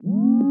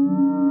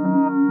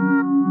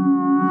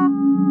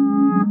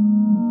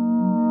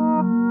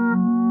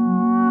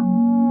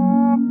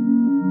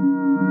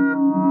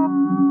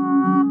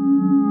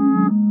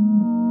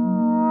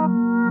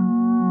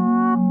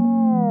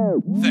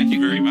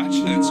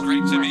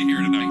great to be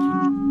here tonight.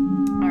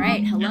 All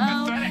right,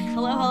 hello,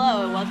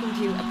 and welcome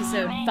to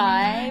episode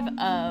 5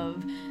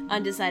 of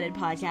Undecided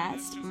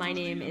Podcast. My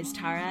name is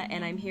Tara,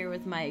 and I'm here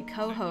with my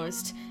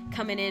co-host,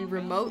 coming in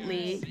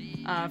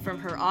remotely from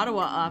her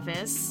Ottawa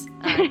office,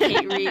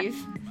 Kate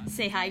Reeve.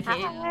 Say hi,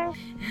 Kate. Hi.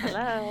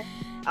 Hello.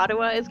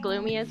 Ottawa is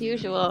gloomy as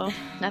usual.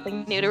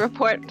 Nothing new to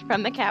report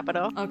from the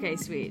capital. Okay,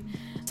 sweet.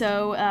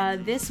 So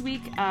this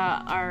week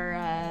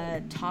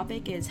our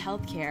topic is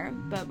healthcare,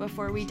 but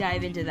before we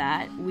dive into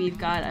that, we've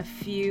got a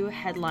few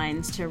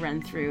headlines to run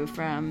through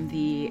from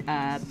the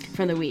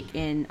week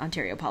in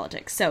Ontario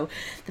politics. So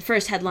the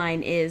first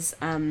headline is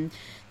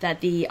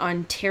that the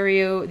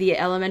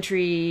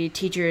Elementary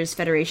Teachers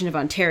Federation of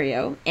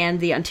Ontario and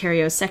the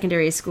Ontario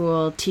Secondary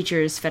School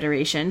Teachers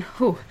Federation,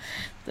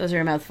 those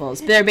are mouthfuls.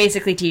 They're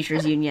basically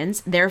teachers'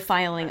 unions. They're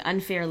filing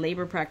unfair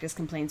labor practice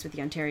complaints with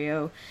the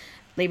Ontario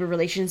Labor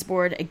Relations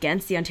Board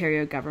against the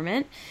Ontario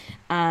government.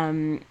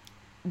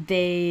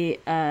 They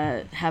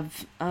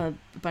have a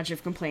bunch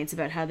of complaints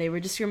about how they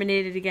were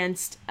discriminated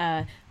against.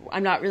 I'm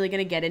not really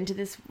going to get into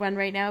this one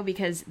right now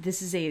because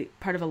this is a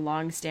part of a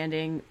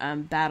long-standing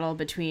battle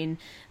between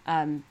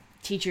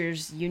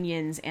teachers'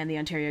 unions and the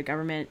Ontario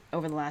government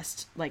over the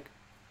last,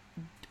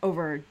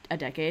 over a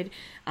decade.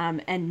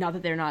 And not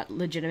that they're not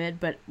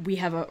legitimate, but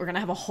we're going to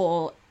have a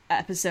whole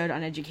episode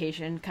on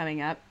education coming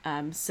up.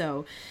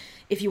 So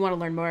if you want to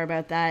learn more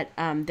about that,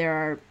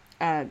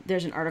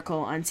 there's an article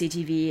on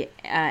CTV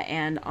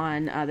and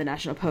on the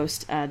National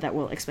Post that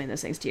will explain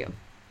those things to you.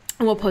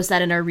 And we'll post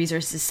that in our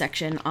resources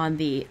section in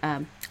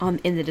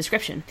the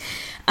description.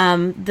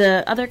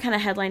 The other kind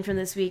of headline from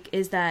this week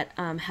is that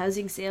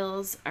housing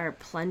sales are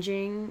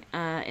plunging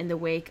in the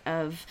wake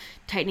of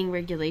tightening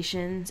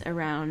regulations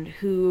around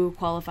who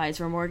qualifies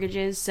for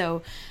mortgages.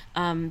 So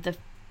the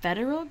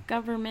federal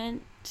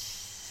government,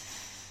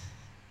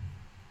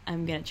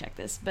 I'm going to check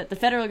this, but the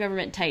federal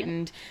government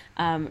tightened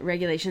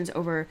regulations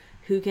over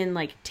who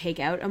can take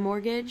out a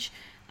mortgage.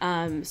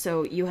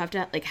 So you have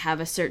to have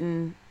a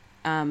certain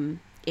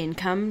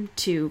income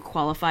to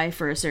qualify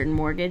for a certain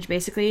mortgage,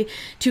 basically,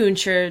 to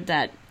ensure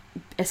that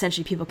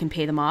essentially people can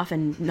pay them off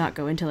and not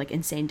go into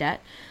insane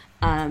debt.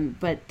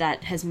 But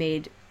that has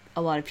made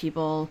a lot of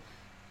people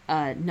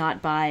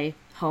not buy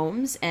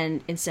homes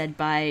and instead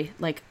buy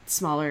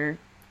smaller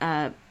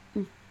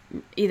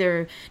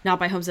either not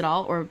buy homes at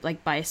all or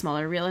buy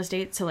smaller real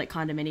estate, so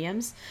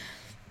condominiums.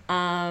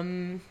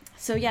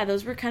 So yeah,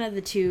 those were kind of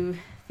the two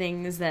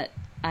things that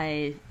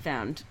I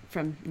found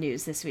from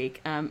news this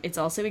week. It's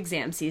also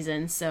exam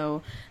season,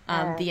 so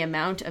the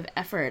amount of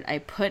effort I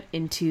put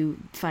into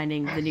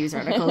finding the news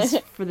articles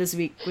for this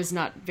week was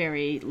not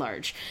very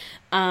large.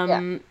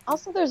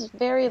 Also, there's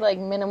very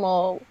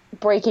minimal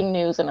breaking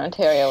news in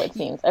Ontario, it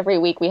seems. Every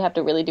week we have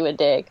to really do a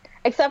dig,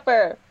 except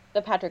for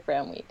the Patrick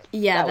Graham week.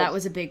 Yeah, that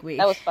was a big week.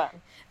 That was fun.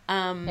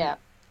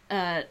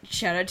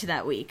 Shout out to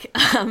that week.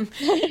 One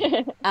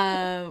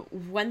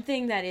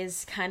thing that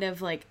is kind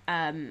of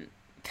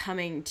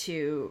coming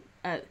to,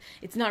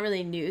 it's not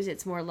really news,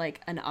 it's more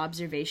an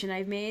observation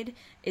I've made,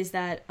 is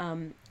that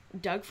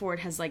Doug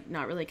Ford has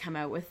not really come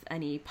out with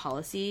any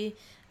policy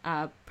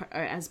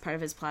as part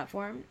of his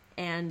platform,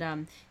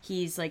 and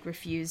he's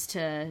refused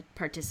to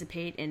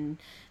participate in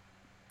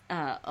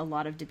a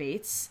lot of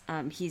debates.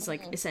 He's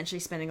essentially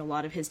spending a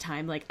lot of his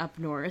time up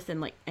north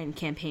and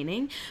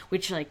campaigning,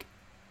 which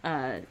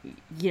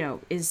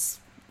is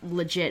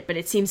legit, but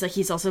it seems like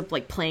he's also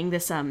playing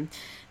this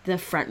the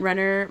front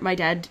runner. My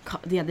dad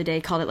the other day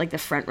called it the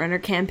front runner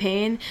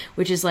campaign,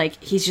 which is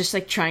he's just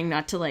trying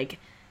not to not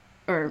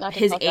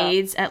his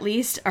aides at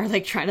least are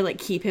trying to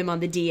keep him on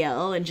the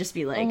DL and just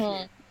be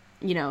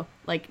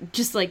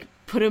just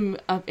put him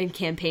up in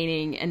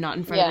campaigning and not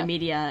in front of the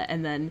media,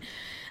 and then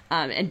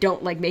and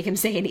don't make him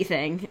say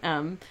anything.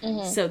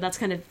 So that's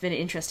kind of been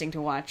interesting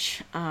to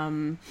watch.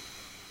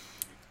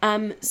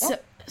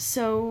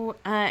 So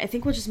I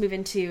think we'll just move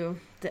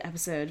into the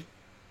episode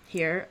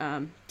here.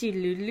 The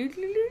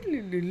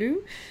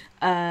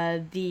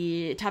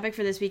topic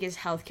for this week is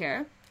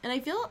healthcare, and I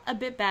feel a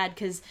bit bad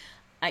because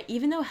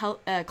even though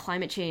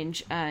climate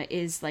change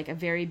is a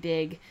very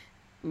big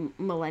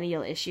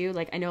millennial issue,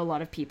 I know a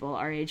lot of people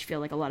our age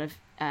feel a lot of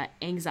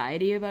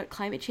anxiety about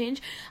climate change.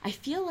 I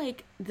feel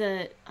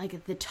the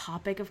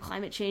topic of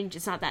climate change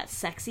is not that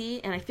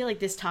sexy, and I feel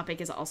this topic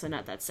is also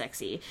not that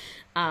sexy.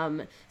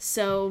 But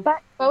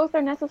both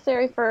are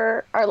necessary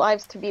for our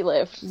lives to be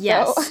lived.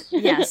 Yes, so.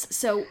 Yes.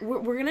 So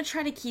we're gonna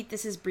try to keep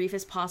this as brief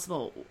as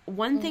possible.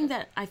 One thing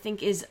that I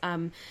think is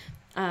a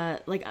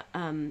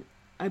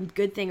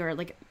good thing or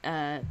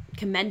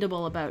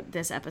commendable about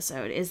this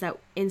episode is that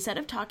instead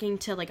of talking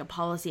to a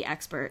policy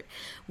expert,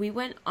 we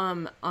went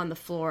on the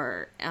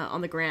floor,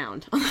 on the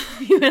ground.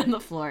 We went on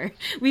the floor.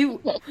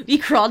 We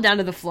crawled down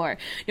to the floor.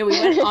 No, we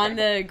went on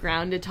the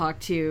ground to talk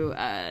to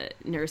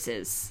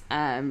nurses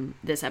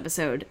this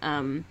episode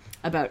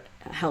about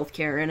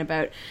healthcare and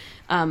about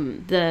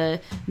the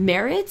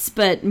merits,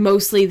 but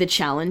mostly the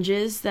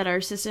challenges that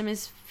our system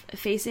is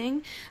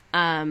facing.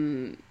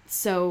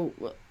 So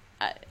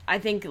I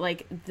think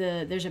like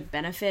there's a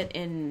benefit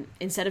in,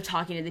 instead of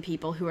talking to the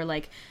people who are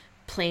like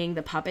playing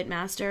the puppet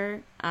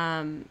master,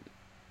 talking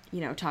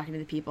to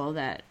the people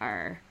that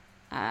are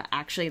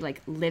actually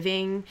like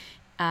living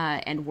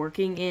and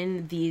working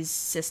in these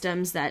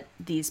systems that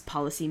these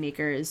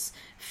policymakers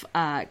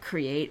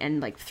create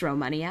and like throw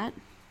money at.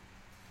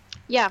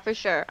 Yeah, for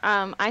sure.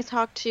 I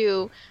talked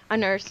to a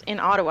nurse in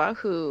Ottawa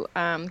who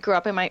grew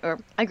up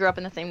I grew up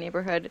in the same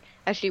neighborhood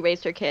as she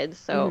raised her kids.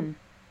 So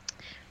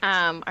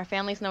our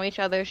families know each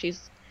other.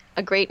 She's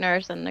a great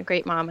nurse and a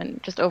great mom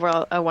and just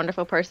overall a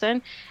wonderful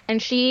person.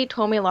 And she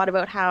told me a lot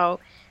about how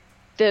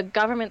the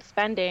government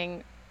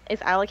spending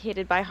is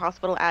allocated by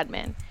hospital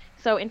admin.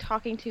 So in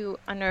talking to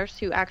a nurse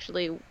who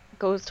actually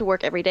goes to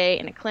work every day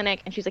in a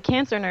clinic, and she's a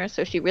cancer nurse,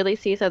 so she really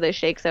sees how this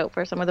shakes out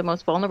for some of the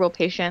most vulnerable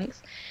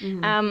patients,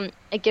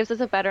 it gives us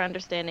a better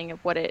understanding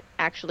of what it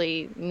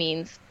actually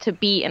means to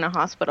be in a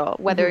hospital,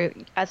 whether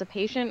as a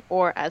patient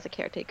or as a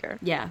caretaker.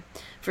 Yeah,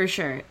 for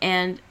sure.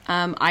 And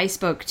I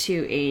spoke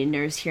to a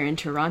nurse here in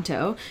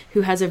Toronto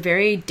who has a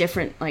very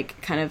different,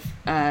 like, kind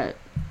of,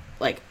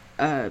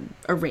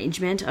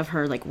 arrangement of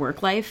her like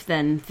work life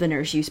than the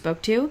nurse you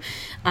spoke to.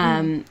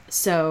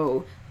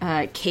 So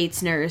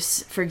Kate's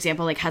nurse, for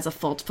example, like has a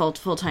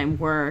full-time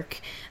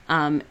work,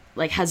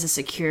 like has a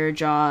secure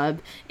job.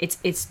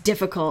 It's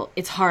difficult.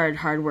 It's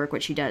hard work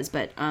what she does,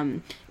 but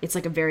it's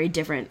like a very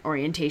different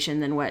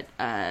orientation than what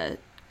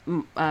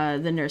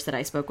the nurse that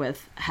I spoke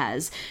with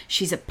has.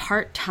 She has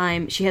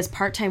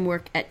part-time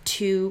work at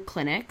 2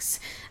 clinics,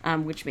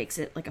 which makes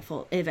it like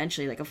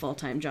eventually like a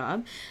full-time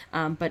job.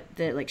 But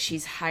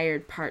she's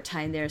hired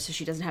part-time there, so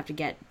she doesn't have to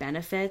get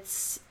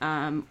benefits,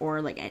 or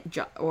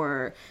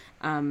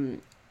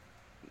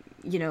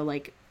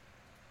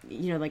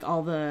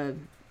all the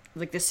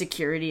like the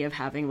security of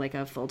having like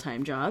a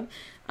full-time job.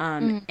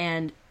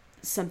 And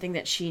something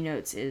that she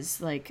notes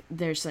is like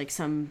there's like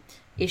some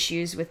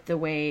issues with the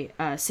way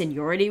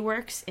seniority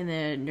works in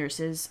the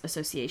Nurses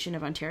Association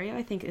of Ontario.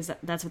 I think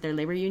that's what their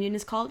labor union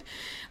is called.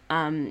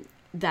 There's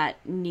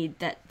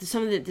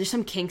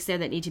some kinks there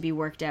that need to be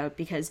worked out,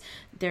 because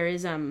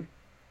there's a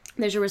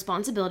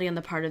responsibility on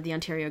the part of the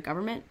Ontario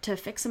government to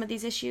fix some of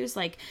these issues.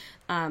 Like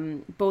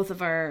both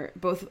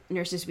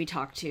nurses we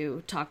talked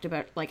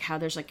about like how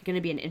there's like going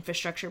to be an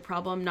infrastructure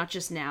problem, not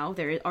just now,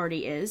 there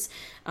already is.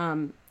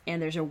 And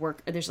there's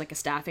like a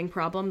staffing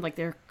problem. Like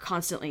they're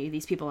constantly,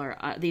 these people are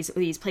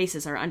these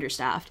places are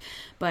understaffed,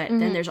 but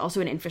then there's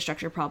also an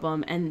infrastructure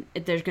problem, and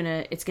it's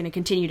gonna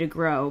continue to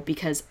grow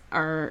because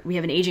we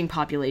have an aging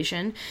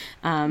population.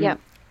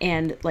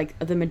 And like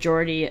the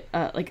majority,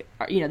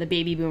 the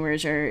baby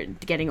boomers are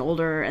getting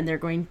older, and they're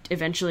going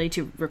eventually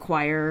to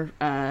require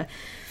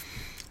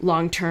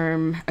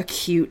long-term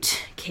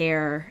acute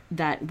care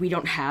that we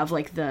don't have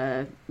like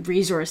the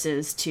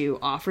resources to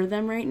offer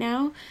them right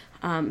now.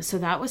 So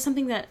that was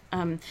something that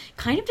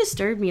kind of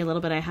disturbed me a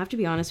little bit, I have to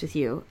be honest with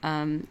you,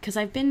 because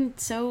I've been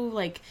so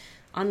like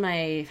on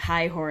my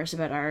high horse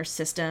about our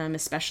system,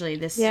 especially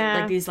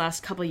these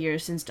last couple of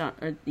years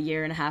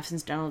year and a half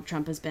since Donald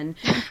Trump has been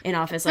in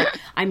office. Like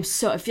I'm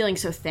feeling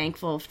so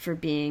thankful for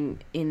being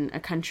in a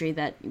country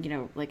that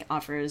like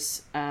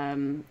offers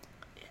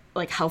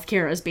like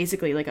healthcare as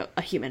basically like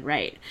a human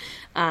right.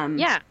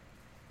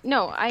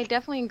 No, I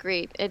definitely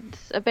agree.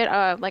 It's a bit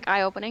like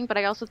eye-opening, but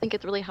I also think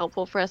it's really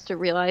helpful for us to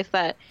realize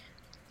that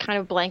kind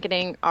of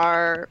blanketing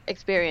our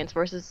experience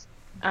versus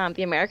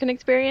the American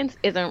experience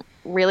isn't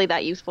really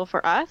that useful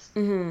for us,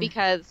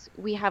 because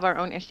we have our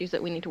own issues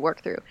that we need to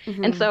work through.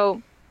 And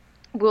so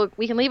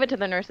we can leave it to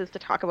the nurses to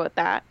talk about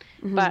that.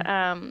 But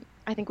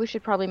I think we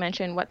should probably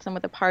mention what some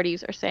of the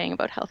parties are saying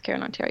about healthcare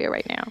in Ontario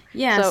right now.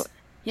 Yes. So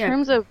in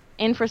terms of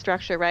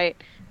infrastructure, right,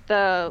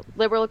 the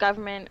Liberal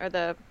government, or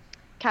the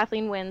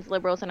Kathleen Wynne's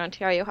Liberals in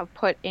Ontario, have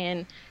put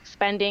in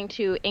spending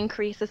to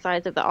increase the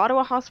size of the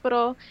Ottawa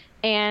Hospital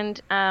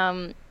and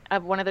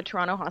of one of the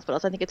Toronto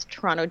hospitals. I think it's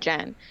Toronto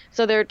Gen.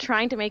 So they're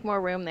trying to make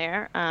more room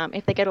there.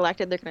 If they get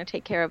elected, they're going to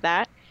take care of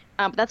that.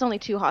 But that's only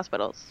 2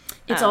 hospitals.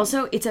 It's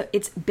also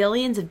it's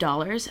billions of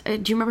dollars. Do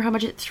you remember how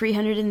much it's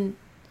 300 and?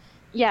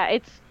 Yeah,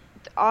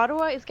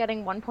 Ottawa is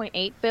getting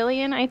 1.8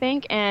 billion, I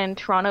think, and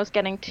Toronto's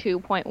getting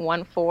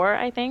 2.14,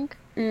 I think.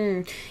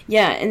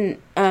 Yeah,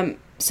 and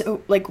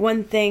so like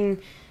one thing,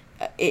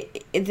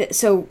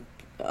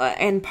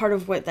 and part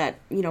of what that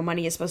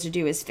money is supposed to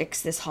do is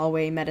fix this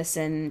hallway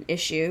medicine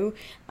issue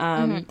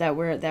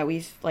that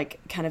we've like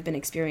kind of been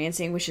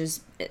experiencing, which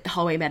is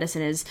hallway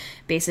medicine is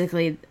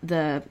basically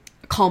the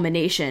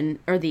culmination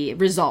or the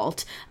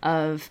result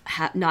of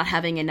not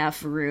having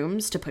enough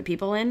rooms to put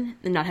people in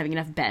and not having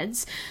enough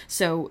beds.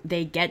 So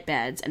they get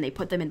beds and they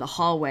put them in the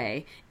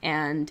hallway,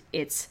 and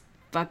it's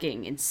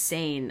fucking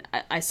insane.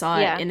 I saw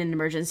it in an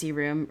emergency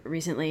room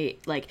recently.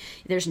 Like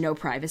there's no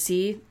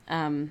privacy.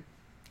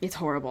 It's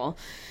horrible.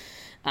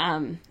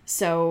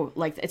 So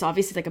like it's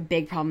obviously like a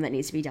big problem that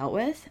needs to be dealt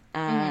with.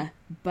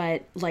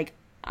 But like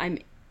I'm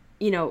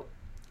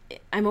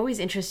always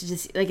interested to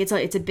see, like it's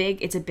a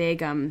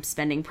big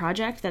spending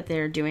project that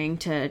they're doing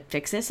to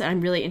fix this. And I'm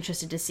really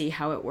interested to see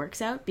how it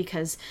works out,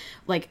 because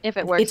like if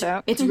it works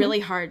out, it's really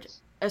hard.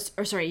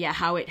 or sorry, yeah,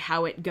 how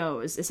it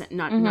goes is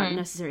not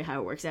necessarily how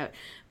it works out,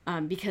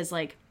 because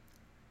like,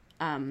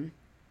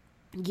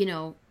 you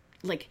know,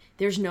 like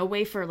there's no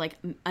way for like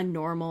a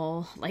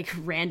normal like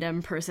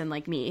random person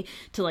like me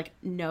to like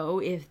know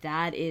if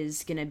that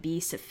is gonna be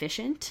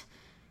sufficient,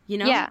 you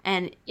know. Yeah.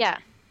 And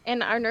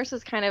And our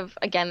nurses kind of,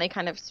 again, they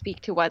kind of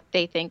speak to what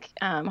they think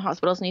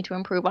hospitals need to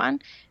improve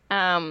on.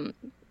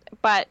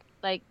 But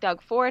like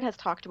Doug Ford has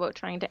talked about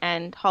trying to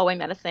end hallway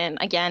medicine,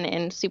 again,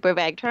 in super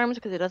vague terms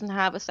because it doesn't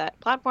have a set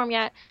platform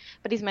yet.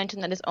 But he's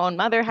mentioned that his own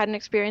mother had an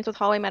experience with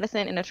hallway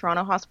medicine in a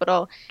Toronto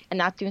hospital, and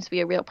that seems to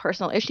be a real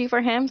personal issue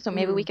for him. So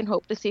maybe we can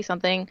hope to see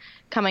something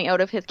coming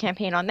out of his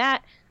campaign on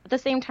that. At the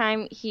same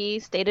time, he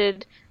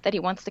stated that he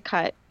wants to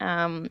cut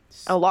a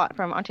lot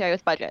from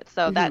Ontario's budget.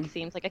 So that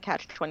seems like a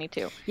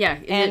catch-22. Yeah,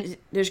 and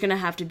there's going to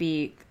have to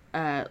be,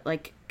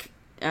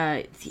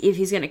 if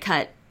he's going to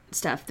cut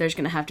stuff, there's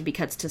going to have to be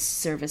cuts to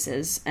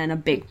services. And a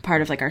big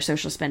part of, like, our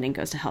social spending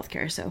goes to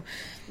healthcare. So,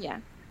 yeah.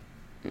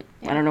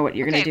 I don't know what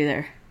you're going to do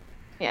there.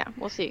 Yeah,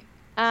 we'll see.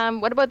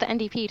 What about the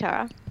NDP,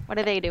 Tara? What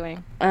are they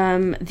doing?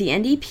 The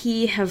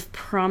NDP have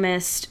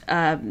promised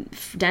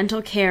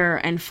dental care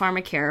and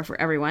pharmacare for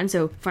everyone.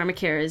 So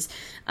pharmacare is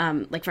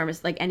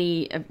like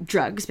any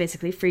drugs,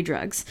 basically free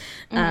drugs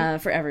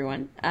for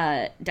everyone.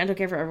 Dental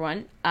care for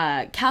everyone.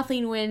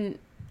 Kathleen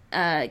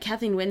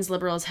Wynne's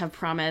Liberals have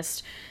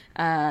promised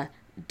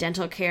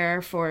dental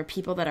care for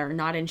people that are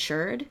not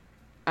insured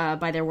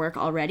by their work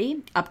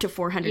already, up to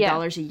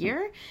 $400 a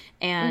year,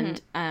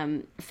 and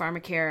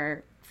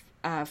pharmacare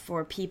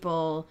for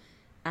people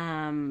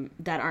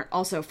that aren't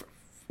also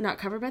not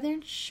covered by their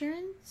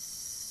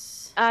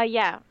insurance.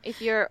 Yeah.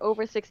 If you're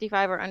over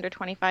 65 or under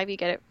 25, you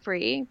get it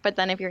free. But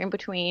then if you're in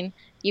between,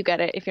 you get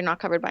it if you're not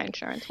covered by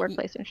insurance,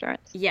 workplace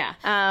insurance. Yeah.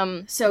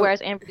 So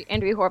whereas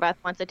Andrea Horvath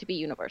wants it to be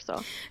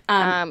universal.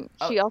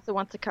 She also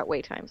wants to cut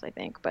wait times, I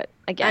think. But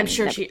again, I'm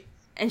sure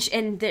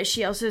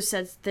she also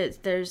says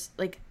that there's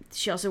like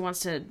she also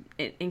wants to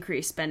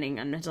increase spending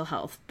on mental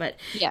health. But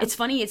it's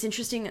funny, it's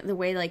interesting the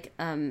way like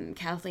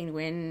Kathleen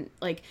Wynne,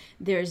 like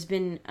there's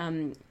been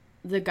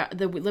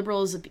the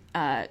Liberals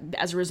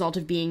as a result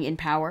of being in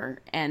power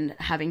and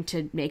having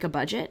to make a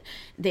budget,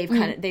 they've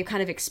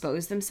kind of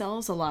exposed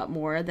themselves a lot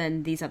more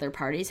than these other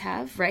parties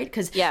have, right?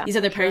 Because these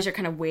other parties are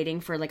kind of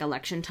waiting for like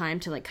election time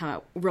to like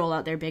roll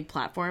out their big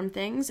platform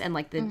things and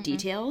like the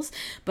details,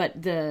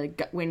 but the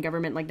Wynne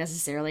government like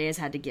necessarily has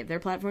had to give their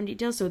platform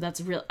details. So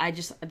that's real.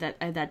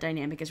 That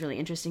dynamic is really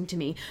interesting to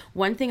me.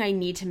 One thing I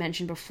need to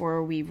mention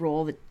before we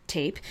roll the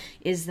tape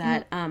is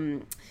that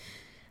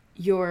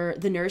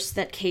the nurse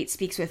that Kate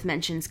speaks with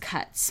mentions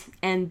cuts,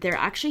 and there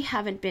actually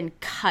haven't been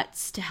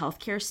cuts to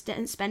healthcare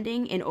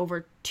spending in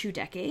over 2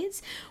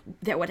 decades.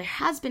 That what it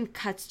has been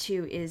cuts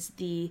to is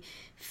the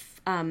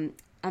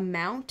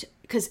amount,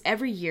 because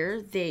every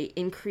year they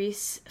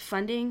increase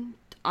funding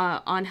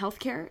on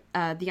healthcare,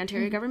 the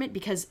Ontario government,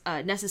 because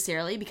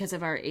necessarily because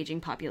of our aging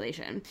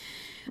population.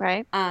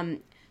 Right.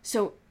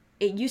 So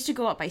it used to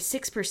go up by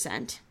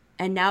 6%,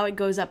 and now it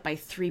goes up by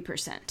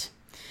 3%.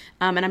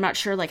 And I'm not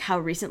sure like how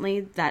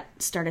recently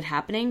that started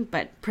happening,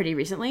 but pretty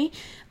recently.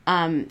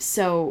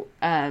 So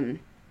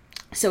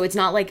it's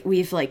not like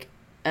we've like,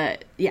 I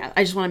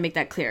just want to make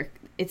that clear.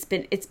 It's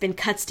been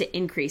cuts to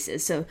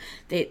increases. So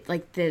they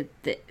like the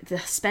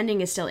spending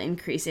is still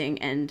increasing,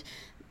 and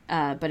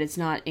but it's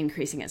not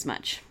increasing as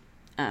much.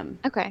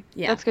 Okay.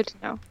 Yeah. That's good to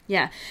know.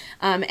 Yeah.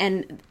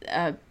 And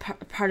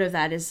part of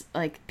that is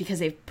like because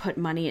they've put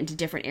money into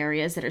different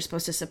areas that are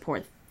supposed to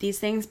support these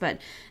things, but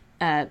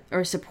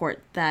or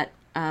support that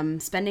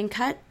spending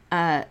cut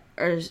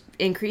or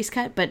increase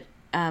cut, but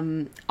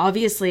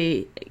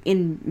obviously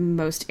in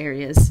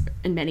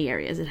many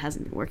areas it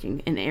hasn't been working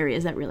in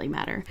areas that really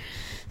matter.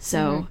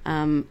 So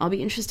I'll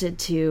be interested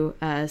to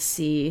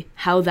see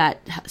how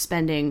that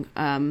spending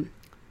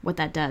what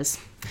that does.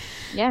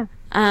 Yeah.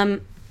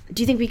 Do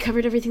you think we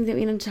covered everything that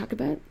we wanted to talk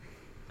about?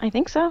 I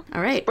think so.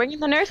 All right. Let's bring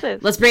in the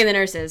nurses. Let's bring in the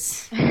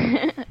nurses.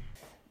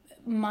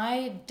 I'm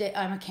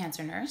a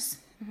cancer nurse,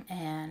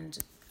 and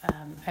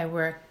I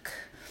work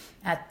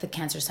at the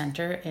Cancer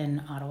Center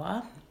in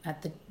Ottawa,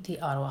 at the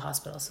Ottawa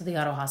Hospital. So the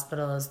Ottawa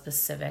Hospital is the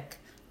Civic,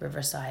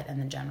 Riverside, and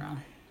the General.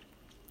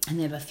 And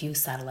they have a few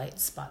satellite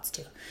spots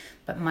too.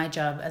 But my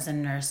job as a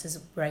nurse is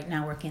right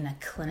now working in a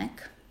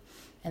clinic,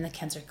 in the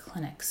cancer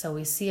clinic. So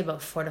we see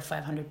about 400 to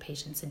 500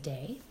 patients a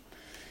day.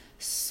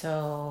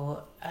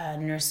 So a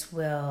nurse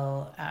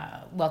will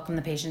welcome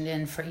the patient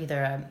in for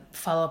either a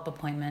follow-up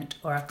appointment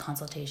or a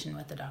consultation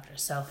with the doctor.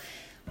 So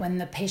when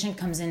the patient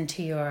comes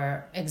into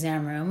your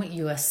exam room,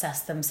 you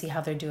assess them, see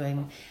how they're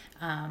doing,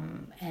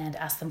 and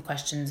ask them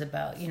questions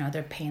about,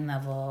 their pain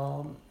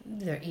level,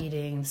 their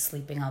eating,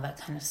 sleeping, all that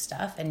kind of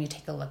stuff. And you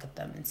take a look at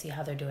them and see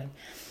how they're doing.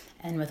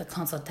 And with a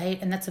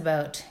consultation, and that's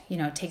about,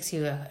 it takes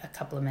you a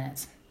couple of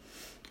minutes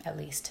at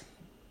least.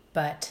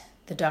 But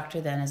the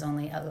doctor then is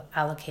only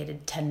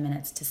allocated 10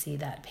 minutes to see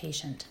that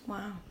patient.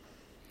 Wow.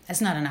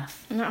 That's not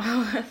enough.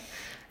 No.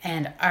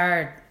 And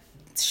our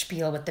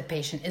spiel with the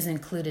patient is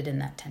included in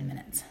that 10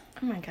 minutes.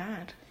 Oh my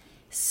God.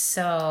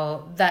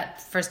 So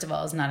that, first of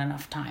all, is not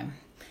enough time.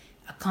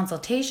 A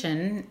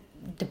consultation,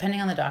 depending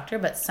on the doctor,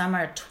 but some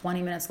are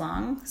 20 minutes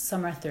long,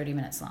 some are 30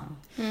 minutes long.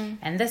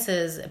 And this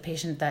is a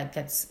patient that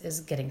is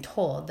getting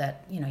told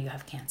that, you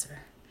have cancer.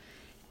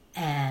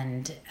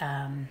 And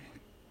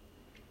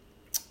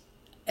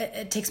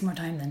it takes more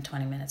time than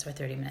 20 minutes or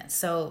 30 minutes.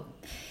 So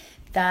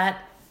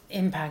that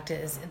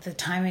the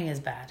timing is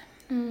bad.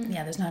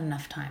 Yeah, there's not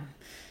enough time.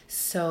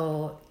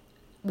 So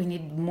we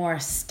need more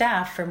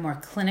staff for more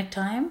clinic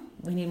time.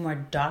 We need more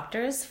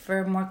doctors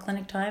for more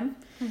clinic time.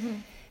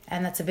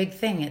 And that's a big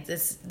thing.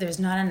 There's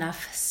not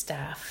enough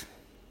staff.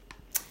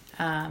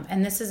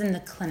 And this is in the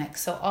clinic.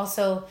 So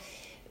also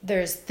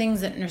there's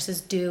things that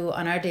nurses do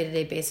on our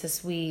day-to-day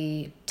basis.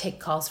 We take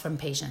calls from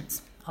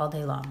patients all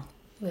day long.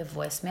 We have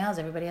voicemails.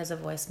 Everybody has a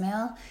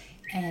voicemail.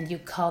 And you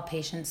call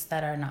patients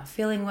that are not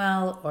feeling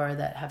well or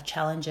that have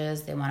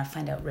challenges. They want to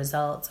find out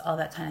results, all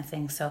that kind of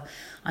thing. So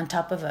on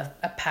top of a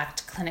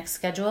packed clinic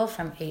schedule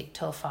from 8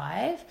 till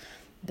 5,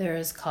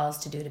 there's calls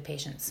to do to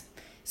patients.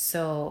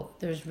 So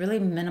there's really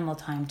minimal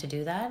time to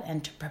do that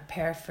and to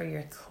prepare for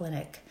your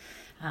clinic.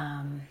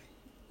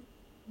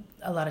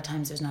 A lot of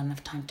times there's not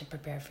enough time to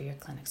prepare for your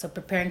clinic. So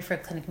preparing for a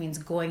clinic means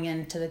going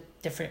into the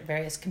different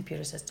various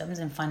computer systems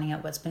and finding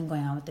out what's been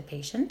going on with the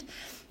patient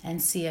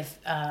and see if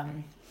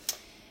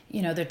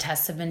their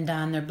tests have been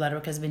done, their blood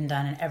work has been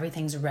done, and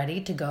everything's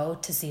ready to go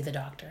to see the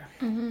doctor.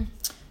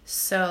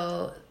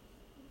 So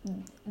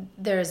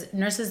there's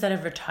nurses that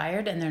have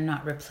retired and they're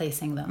not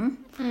replacing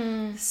them.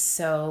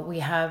 So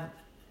we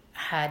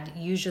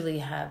usually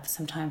have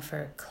some time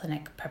for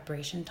clinic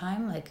preparation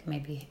time, like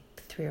maybe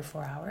 3 or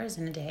 4 hours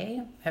in a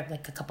day,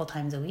 like a couple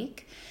times a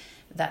week.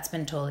 That's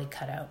been totally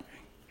cut out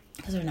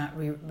because they're not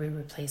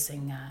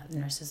replacing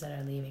nurses that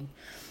are leaving.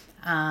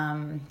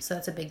 So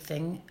that's a big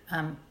thing.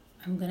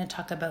 I'm going to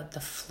talk about the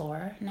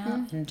floor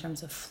now in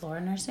terms of floor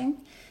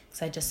nursing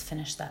because I just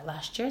finished that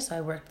last year. So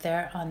I worked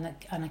there on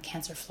a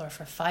cancer floor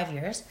for 5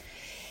 years,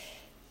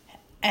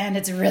 and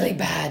it's really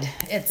bad.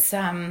 It's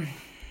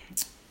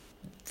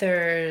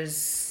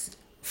there's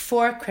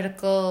 4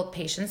 critical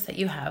patients that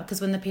you have because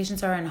when the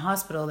patients are in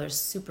hospital, they're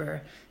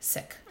super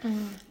sick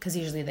because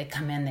usually they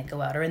come in, they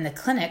go out, or in the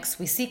clinics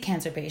we see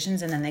cancer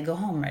patients and then they go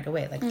home right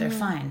away, like they're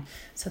fine.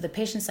 So the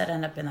patients that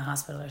end up in the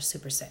hospital are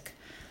super sick.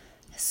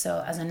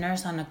 So as a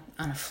nurse on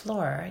a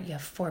floor, you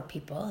have 4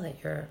 people that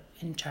you're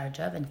in charge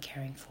of and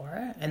caring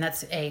for, and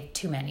that's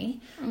too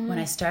many. When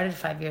I started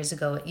 5 years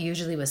ago, it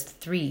usually was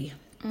 3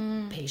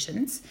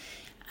 patients,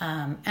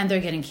 and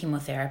they're getting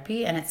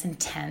chemotherapy, and it's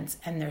intense,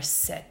 and they're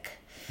sick.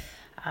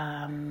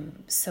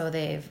 So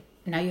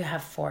now you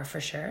have 4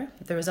 for sure.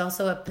 There was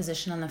also a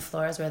position on the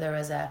floors where there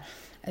was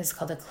it's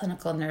called a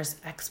clinical nurse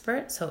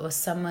expert. So it was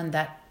someone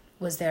that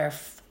was there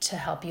to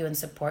help you and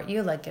support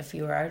you. Like if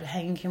you are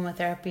hanging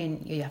chemotherapy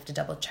and you have to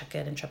double check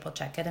it and triple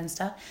check it and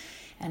stuff,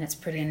 and it's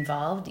pretty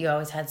involved, you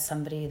always had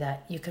somebody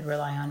that you could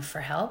rely on for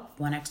help,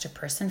 1 extra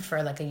person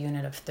for like a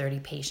unit of 30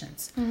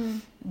 patients.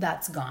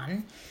 That's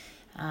gone.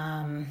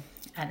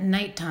 At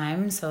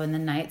nighttime, so in the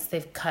nights,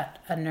 they've cut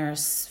a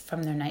nurse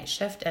from their night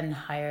shift and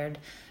hired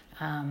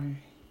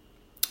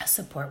a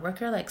support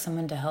worker, like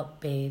someone to help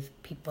bathe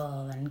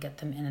people and get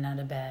them in and out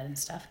of bed and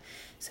stuff.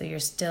 So you're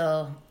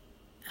still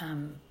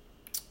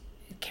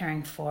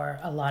caring for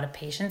a lot of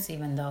patients,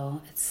 even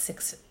though it's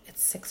 6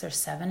 or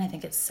 7. I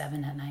think it's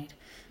 7 at night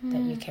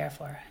that you care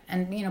for.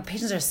 And,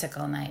 patients are sick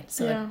all night.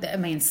 So,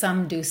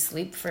 some do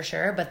sleep for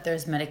sure, but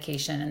there's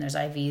medication and there's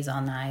IVs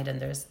all night and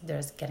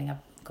there's getting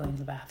up, going to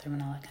the bathroom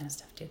and all that kind of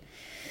stuff too.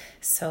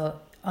 So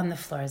on the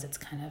floors, it's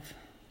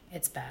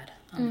bad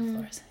on the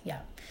floors. Yeah.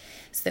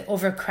 So the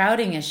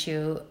overcrowding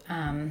issue,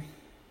 in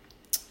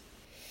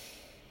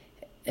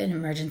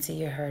emergency,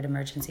 you heard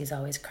emergency is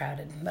always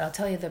crowded. But I'll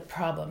tell you the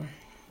problem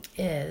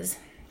is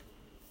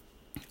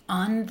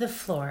on the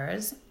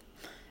floors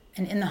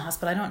and in the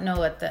hospital. I don't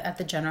know at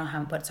the general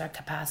what's our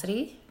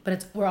capacity,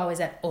 but we're always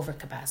at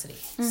overcapacity.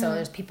 So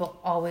there's people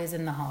always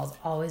in the halls,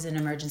 always in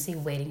emergency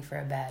waiting for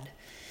a bed,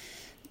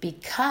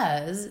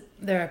 because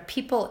there are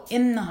people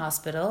in the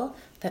hospital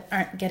that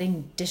aren't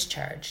getting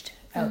discharged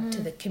out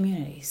to the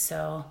community.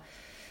 So,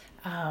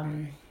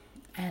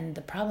 and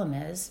the problem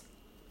is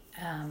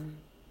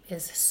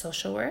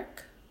social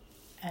work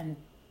and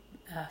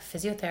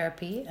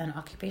physiotherapy and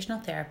occupational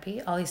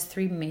therapy. All these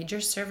 3 major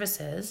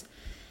services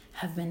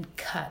have been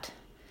cut.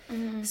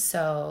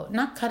 So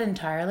not cut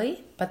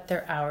entirely, but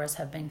their hours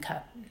have been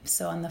cut.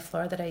 So on the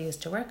floor that I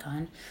used to work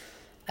on,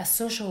 a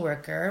social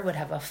worker would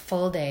have a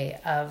full day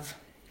of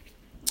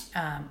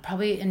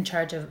probably in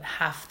charge of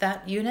half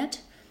that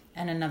unit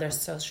and another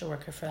social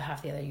worker for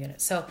half the other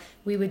unit. So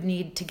we would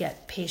need to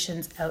get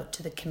patients out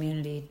to the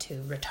community,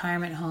 to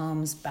retirement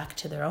homes, back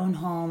to their own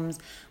homes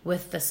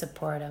with the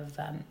support of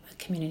a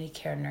community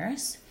care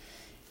nurse.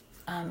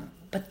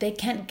 But they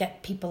can't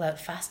get people out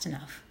fast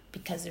enough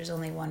because there's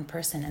only 1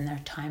 person and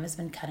their time has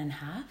been cut in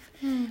half.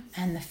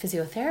 And the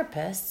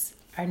physiotherapists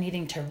are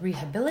needing to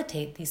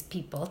rehabilitate these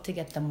people to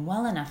get them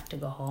well enough to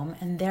go home,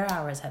 and their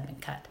hours have been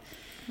cut.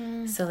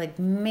 So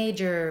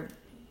major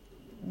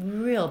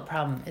real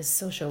problem is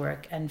social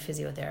work and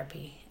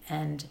physiotherapy,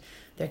 and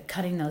they're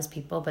cutting those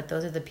people, but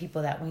those are the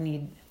people that we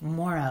need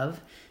more of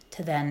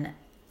to then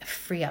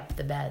free up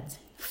the beds.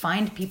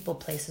 Find people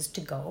places to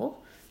go,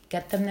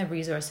 get them the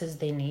resources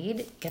they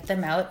need, get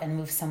them out, and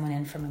move someone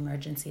in from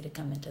emergency to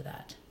come into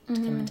that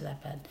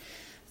bed.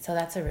 So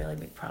that's a really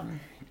big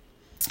problem.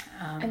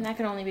 And that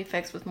can only be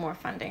fixed with more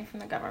funding from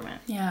the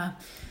government. Yeah.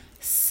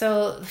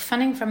 So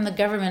funding from the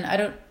government, I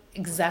don't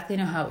exactly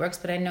know how it works,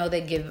 but I know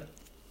they give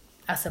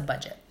us a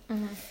budget.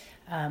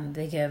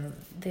 They give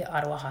the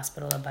Ottawa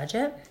Hospital a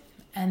budget,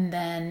 and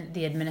then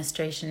the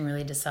administration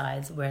really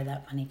decides where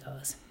that money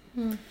goes.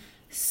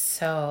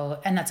 So,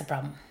 and that's a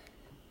problem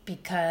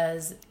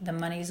because the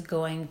money's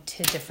going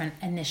to different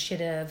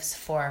initiatives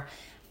for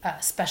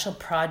special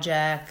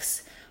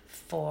projects,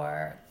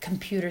 for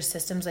computer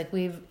systems. Like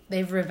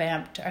they've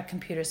revamped our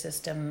computer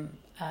system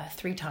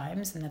 3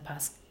 times in the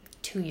past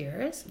 2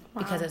 years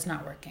because it's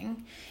not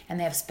working, and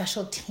they have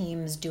special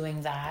teams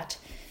doing that.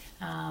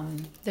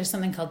 There's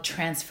something called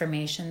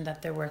transformation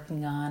that they're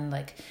working on,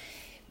 like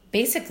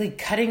basically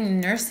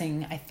cutting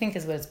nursing, I think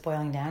is what it's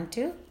boiling down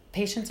to.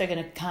 Patients are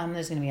going to come,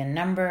 there's going to be a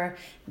number,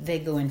 they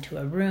go into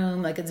a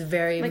room, like it's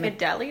very... Like a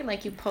deli,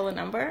 like you pull a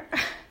number?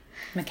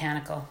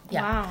 Mechanical,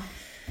 yeah. Wow.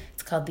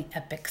 It's called the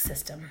Epic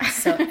system.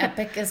 So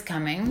Epic is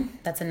coming.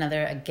 That's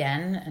another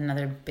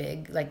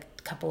big,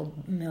 like couple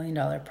 $1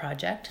 million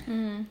project.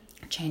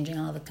 Changing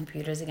all the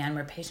computers again,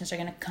 where patients are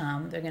going to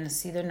come, they're going to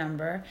see their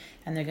number,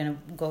 and they're going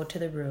to go to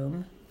the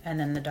room, and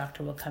then the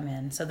doctor will come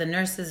in. So the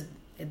nurses,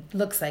 it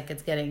looks like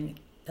it's getting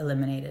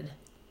eliminated.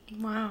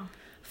 Wow.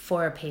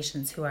 For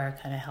patients who are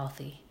kind of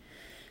healthy.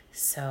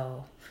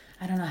 So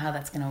I don't know how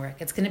that's going to work.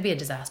 It's going to be a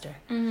disaster.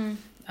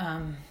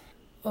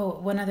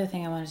 One other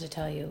thing I wanted to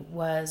tell you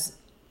was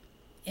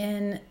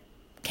in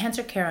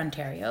Cancer Care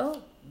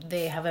Ontario,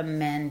 they have a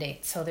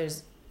mandate. So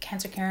there's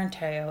Cancer Care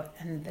Ontario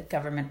and the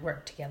government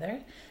work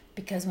together,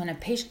 because when a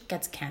patient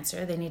gets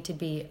cancer, they need to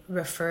be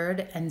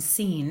referred and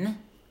seen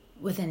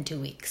within 2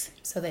 weeks.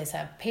 So they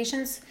have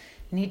patients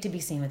need to be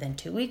seen within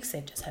 2 weeks.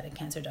 They've just had a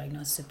cancer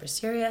diagnosis, super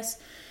serious.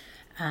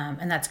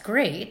 And that's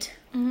great.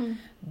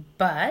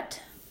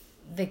 But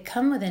they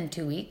come within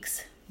 2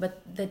 weeks,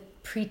 but the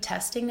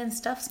pre-testing and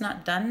stuff's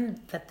not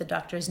done that the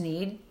doctors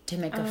need to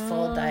make a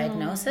full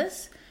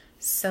diagnosis.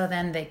 So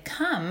then they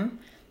come,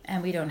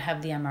 and we don't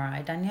have the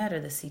MRI done yet or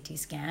the CT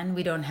scan.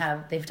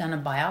 They've done a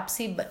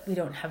biopsy, but we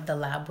don't have the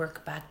lab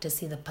work back to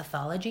see the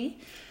pathology.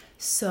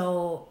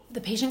 So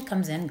the patient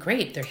comes in,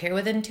 great, they're here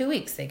within 2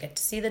 weeks. They get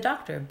to see the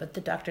doctor, but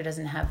the doctor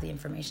doesn't have the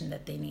information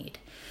that they need.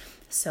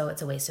 So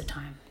it's a waste of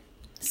time.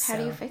 How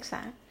do you fix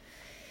that?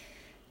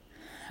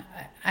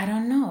 I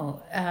don't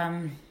know.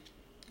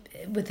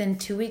 Within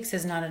 2 weeks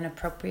is not an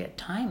appropriate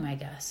time, I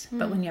guess.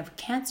 But when you have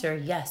cancer,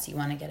 yes, you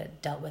want to get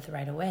it dealt with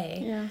right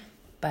away. Yeah.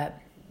 But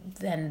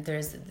then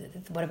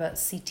what about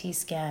CT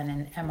scan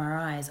and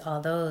MRIs?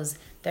 All those,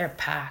 they're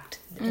packed.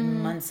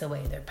 Months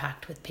away, they're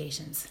packed with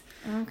patients.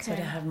 Okay. So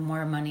to have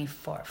more money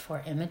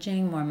for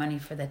imaging, more money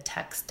for the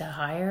techs to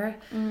hire.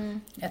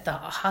 At the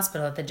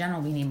hospital, at the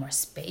general, we need more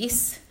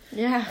space.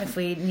 Yeah.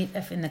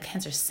 If in the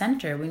cancer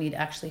center, we need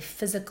actually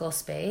physical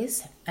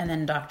space, and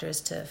then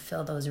doctors to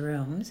fill those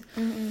rooms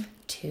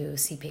to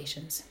see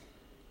patients.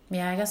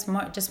 Yeah, I guess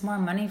more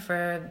money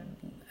for,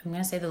 I'm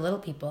going to say, the little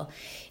people.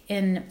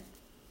 In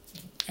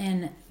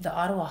the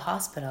Ottawa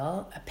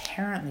Hospital,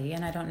 apparently,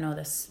 and I don't know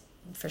this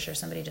for sure,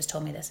 somebody just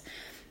told me this,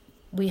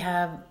 we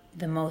have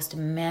the most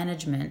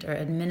management or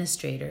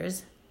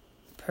administrators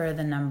per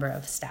the number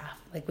of staff.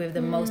 Like we have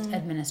the most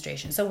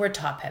administration. So we're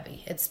top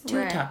heavy. It's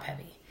too top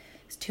heavy.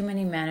 It's too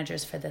many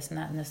managers for this and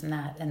that and this and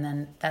that. And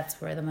then that's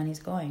where the money's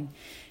going.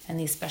 And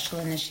these special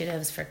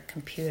initiatives for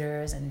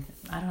computers and,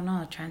 I don't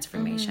know,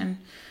 transformation.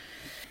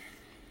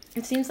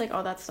 It seems like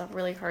all that stuff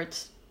really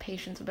hurts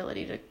patients'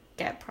 ability to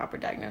get proper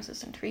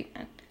diagnosis and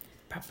treatment.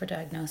 Proper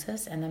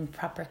diagnosis and then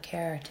proper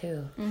care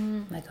too.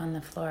 Like on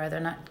the floor, they're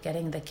not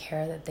getting the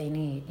care that they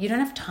need. You don't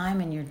have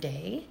time in your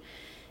day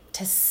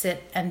to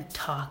sit and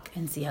talk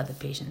and see how the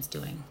patient's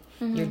doing.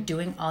 You're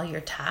doing all your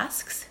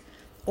tasks,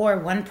 or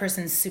one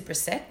person's super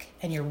sick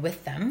and you're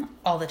with them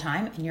all the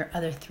time, and your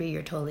other 3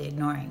 you're totally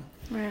ignoring.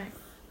 Right.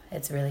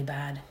 It's really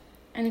bad.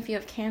 And if you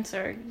have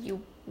cancer,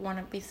 you want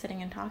to be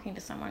sitting and talking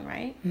to someone,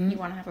 right? You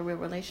want to have a real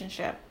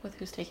relationship with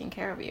who's taking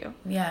care of you.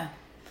 Yeah.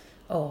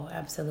 Oh,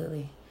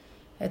 absolutely.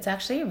 It's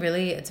actually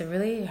it's a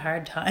really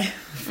hard time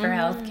for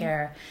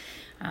healthcare.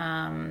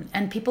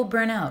 And people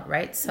burn out,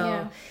 right?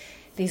 So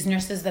these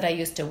nurses that I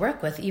used to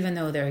work with, even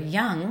though they're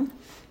young,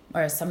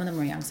 or some of them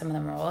were young, some of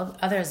them were old,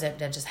 others that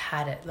just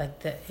had it, like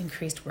the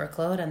increased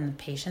workload on the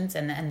patients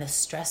and the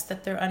stress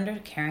that they're under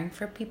caring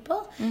for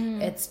people,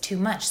 it's too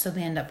much. So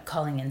they end up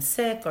calling in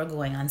sick or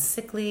going on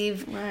sick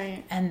leave.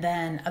 Right. And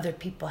then other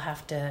people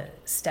have to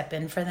step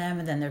in for them,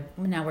 and then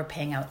now we're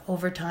paying out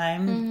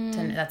overtime.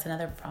 That's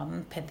another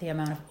problem. The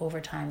amount of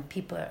overtime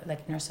people,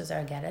 like nurses,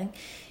 are getting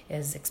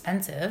is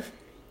expensive.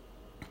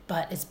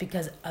 But it's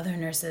because other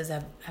nurses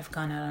have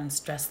gone out on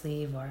stress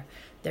leave or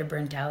they're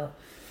burnt out.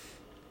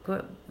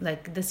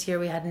 Like this year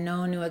we had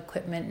no new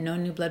equipment, no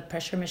new blood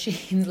pressure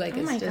machines. Like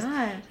Oh my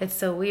God. it's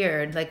so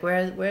weird. Like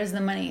where's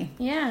the money?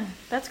 Yeah,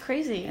 that's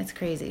crazy. It's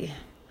crazy.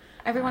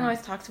 Everyone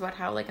always talks about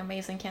how like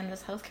amazing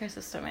Canada's healthcare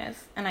system is,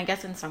 and I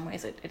guess in some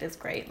ways it is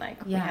great.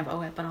 Like we Yeah. have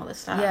OHIP and all this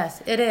stuff.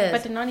 Yes, it is.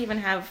 But to not even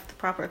have the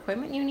proper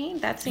equipment you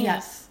need, that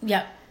seems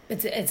Yeah.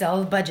 It's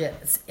all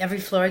budget. Every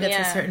floor gets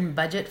Yeah. a certain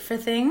budget for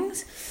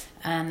things,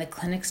 and the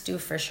clinics do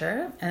for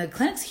sure. And the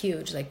clinic's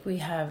huge. Like we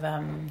have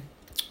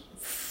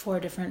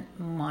 4 different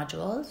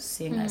modules,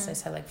 seeing as I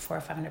said, like 400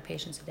 or 500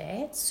 patients a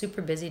day. It's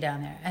super busy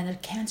down there, and the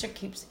cancer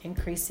keeps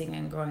increasing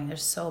and growing.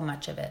 There's so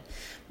much of it.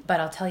 But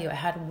I'll tell you, I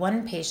had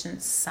one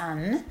patient's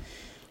son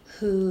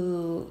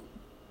who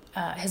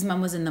his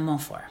mom was in the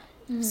Montfort.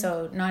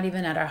 So not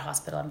even at our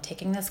hospital. I'm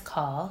taking this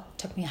call. It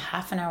took me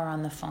half an hour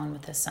on the phone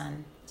with his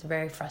son. It's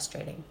very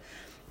frustrating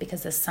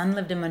because the son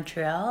lived in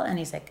Montreal, and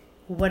he's like,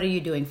 "What are you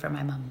doing for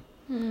my mom?"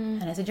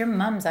 And I said, "Your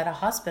mom's at a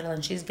hospital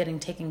and she's getting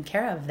taken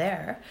care of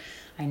there.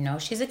 I know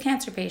she's a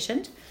cancer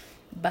patient,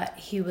 but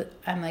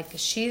I'm like,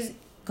 she's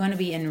going to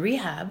be in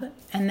rehab,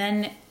 and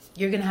then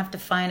you're going to have to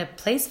find a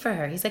place for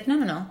her." He's like,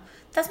 no,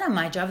 that's not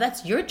my job.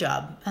 That's your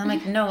job. And I'm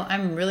like, "No,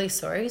 I'm really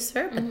sorry,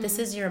 sir, but this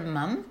is your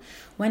mom.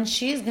 When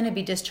she's going to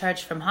be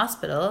discharged from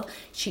hospital,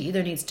 she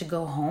either needs to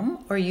go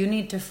home or you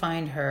need to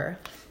find her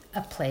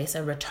a place,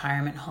 a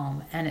retirement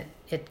home. And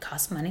it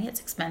costs money. It's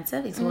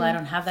expensive." He said, "Well, I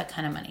don't have that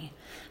kind of money."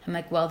 I'm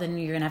like, "Well, then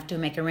you're going to have to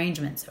make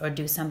arrangements or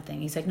do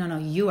something." He's like, no,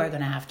 you are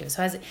going to have to.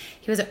 So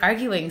he was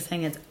arguing,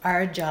 saying it's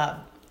our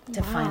job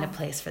to find a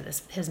place for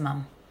his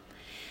mom.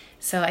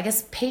 So I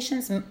guess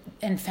patients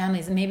and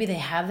families, maybe they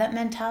have that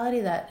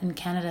mentality that in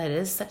Canada it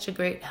is such a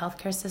great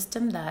healthcare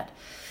system that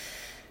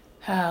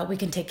we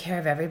can take care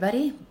of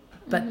everybody.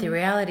 But the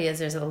reality is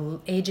there's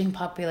an aging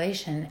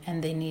population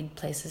and they need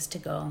places to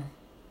go.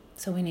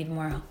 So we need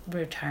more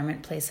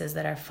retirement places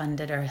that are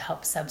funded or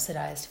help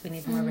subsidized. We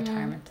need more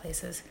retirement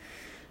places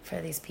for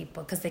these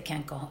people because they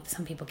can't go home.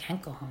 Some people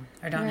can't go home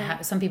or don't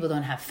have. Some people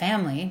don't have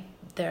family.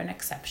 They're an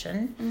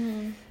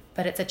exception.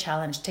 But it's a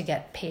challenge to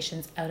get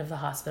patients out of the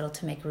hospital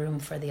to make room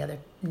for the other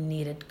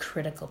needed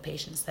critical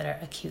patients that are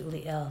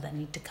acutely ill that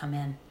need to come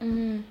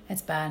in.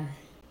 It's bad.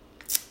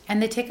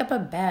 And they take up a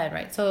bed,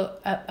 right? So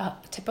a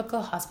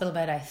typical hospital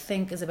bed, I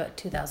think, is about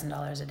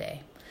 $2,000 a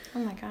day. Oh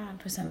my God.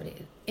 For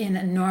somebody in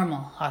a normal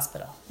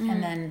hospital.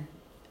 And then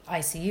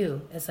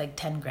ICU is like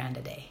 10 grand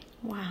a day.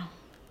 Wow.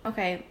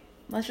 Okay,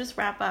 let's just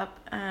wrap up.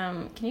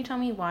 Can you tell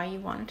me why you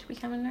wanted to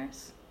become a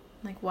nurse?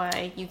 Like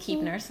why you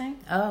keep nursing?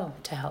 Oh,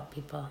 to help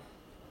people.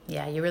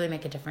 Yeah, you really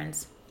make a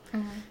difference.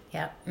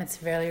 Yeah, it's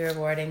very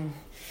rewarding.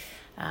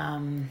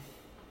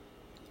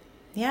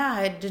 Yeah,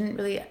 I didn't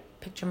really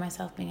picture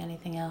myself being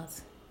anything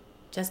else.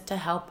 Just to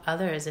help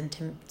others and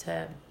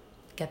to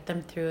get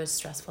them through a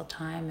stressful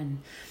time.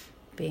 And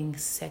being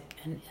sick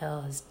and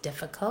ill is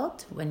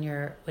difficult when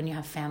you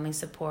have family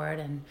support,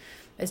 and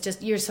it's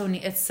just it's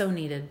so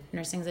needed.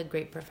 Nursing is a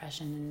great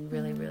profession and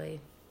really really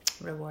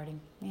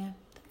rewarding. Yeah,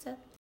 that's it.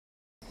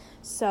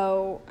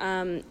 So,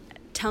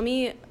 tell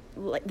me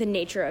like the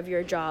nature of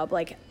your job.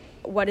 Like,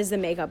 what is the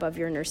makeup of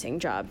your nursing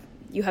job?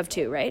 You have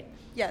 2, right?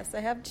 Yes, I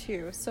have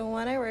 2. So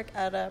one I work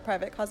at a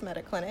private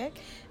cosmetic clinic,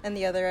 and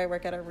the other I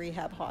work at a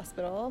rehab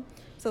hospital.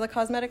 So the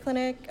cosmetic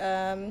clinic,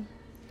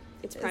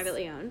 It's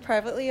privately owned.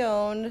 Privately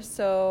owned,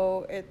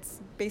 so it's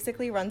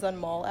basically runs on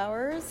mall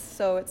hours,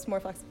 so it's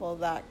more flexible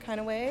that kind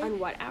of way. On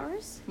what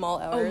hours? Mall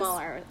hours. Oh, mall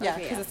hours. Yeah,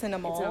 Okay, because it's in a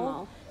mall. It's in a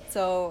mall.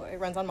 So it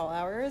runs on mall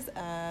hours,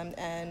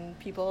 and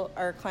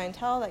our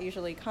clientele that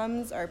usually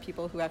comes are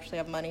people who actually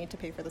have money to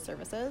pay for the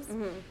services,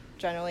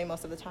 generally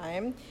most of the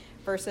time,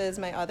 versus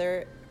my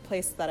other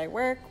place that I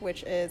work,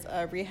 which is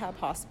a rehab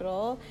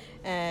hospital,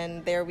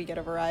 and there we get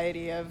a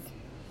variety of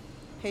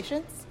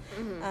patients.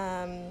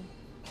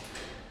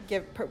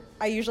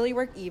 I usually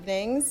work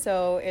evenings,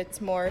 so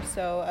it's more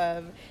so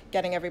of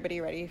getting everybody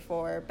ready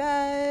for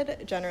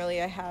bed.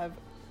 Generally, I have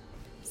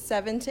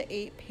 7 to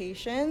 8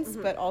 patients,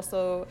 but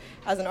also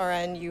as an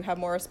RN, you have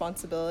more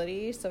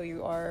responsibility, so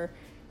you are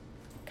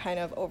kind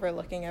of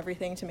overlooking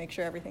everything to make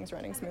sure everything's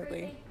running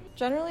smoothly.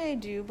 Generally, I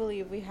do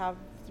believe we have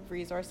the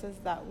resources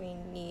that we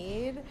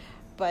need,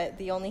 but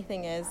the only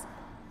thing is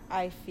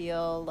I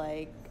feel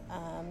like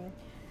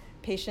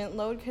patient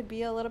load could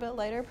be a little bit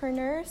lighter per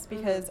nurse,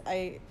 because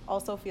I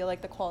also feel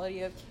like the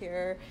quality of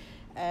care,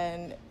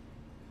 and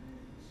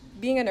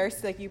being a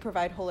nurse, like, you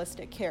provide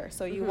holistic care,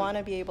 so you want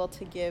to be able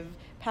to give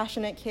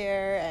passionate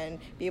care and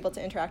be able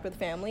to interact with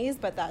families,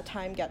 but that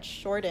time gets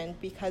shortened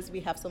because we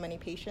have so many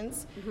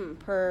patients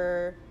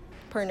per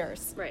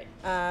nurse. Right.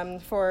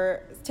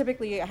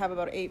 Typically I have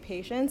about 8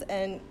 patients,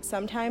 and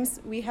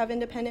sometimes we have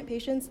independent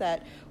patients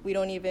that we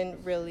don't even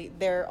really,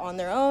 they're on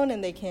their own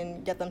and they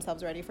can get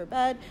themselves ready for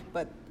bed,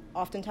 but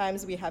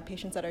oftentimes we have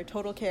patients that are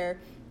total care.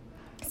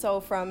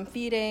 So from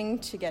feeding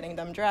to getting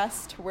them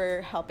dressed,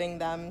 we're helping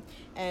them,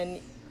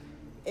 and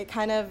it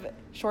kind of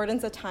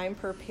shortens the time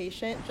per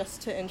patient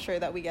just to ensure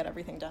that we get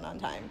everything done on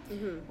time,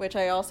 which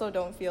I also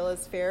don't feel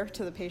is fair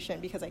to the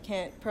patient, because I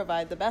can't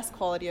provide the best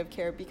quality of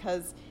care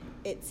because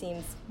it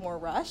seems more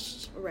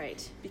rushed.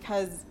 Right.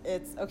 Because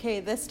it's, okay,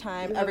 this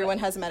time everyone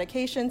has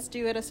medications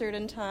due at a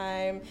certain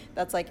time.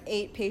 That's like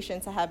 8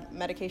 patients that have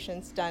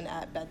medications done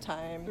at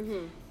bedtime.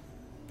 Mm-hmm.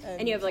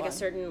 And you have like a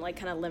certain like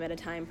kind of limited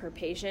time per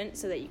patient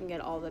so that you can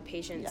get all the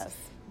patients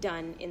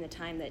done in the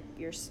time that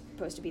you're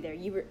supposed to be there.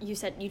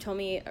 You told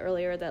me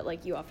earlier that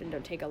like you often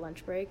don't take a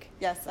lunch break.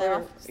 Yes,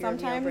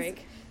 sometimes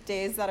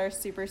days that are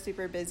super,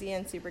 super busy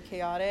and super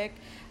chaotic,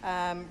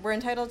 we're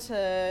entitled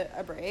to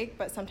a break,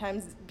 but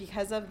sometimes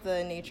because of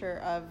the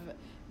nature of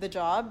the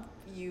job,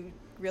 you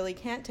really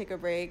can't take a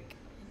break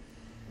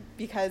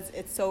because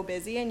it's so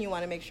busy and you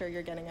want to make sure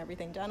you're getting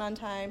everything done on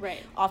time.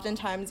 Right.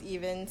 Oftentimes,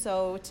 even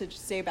so, to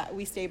stay back,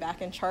 we stay back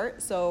and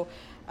chart. So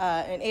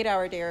an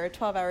 8-hour day or a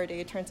 12-hour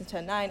day turns into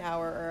a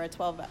 9-hour or a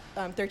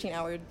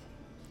 13-hour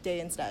day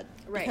instead.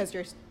 Right. Because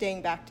you're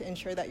staying back to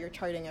ensure that you're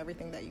charting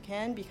everything that you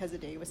can because the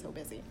day was so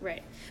busy.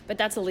 Right. But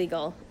that's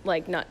illegal,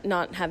 like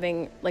not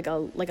having like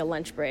a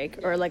lunch break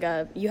or like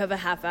you have a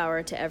half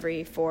hour to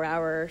every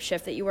 4-hour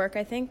shift that you work,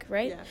 I think,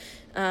 right?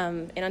 Yeah.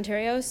 In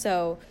Ontario.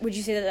 So would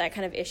you say that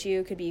kind of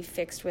issue could be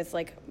fixed with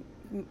like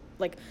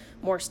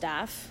more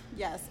staff?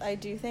 Yes, I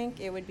do think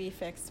it would be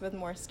fixed with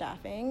more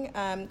staffing.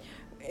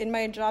 In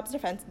my job's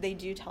defense, they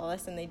do tell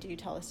us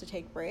to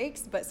take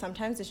breaks, but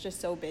sometimes it's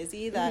just so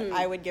busy that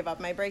I would give up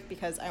my break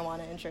because I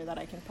want to ensure that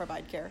I can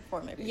provide care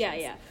for my patients.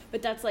 Yeah.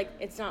 But that's like,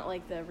 it's not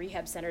like the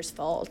rehab center's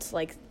fault.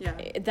 Like, Yeah.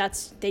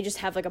 they just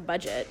have like a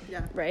budget,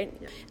 Yeah. right?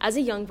 Yeah. As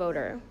a young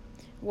voter,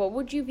 what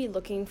would you be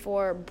looking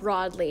for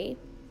broadly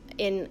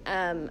in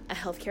a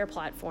healthcare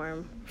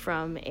platform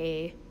from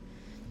the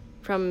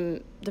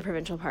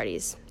provincial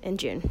parties in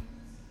June?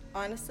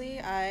 Honestly,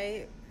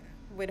 I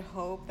would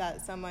hope that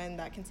someone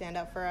that can stand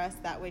up for us,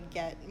 that would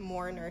get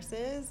more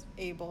nurses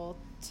able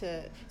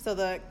to, so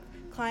the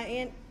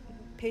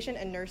patient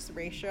and nurse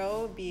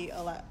ratio be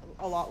a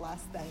lot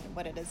less than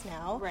what it is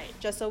now. Right.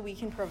 Just so we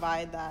can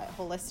provide that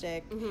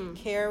holistic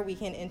care, we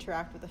can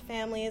interact with the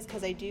families,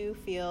 because I do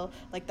feel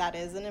like that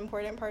is an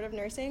important part of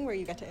nursing, where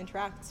you get to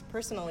interact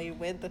personally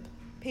with the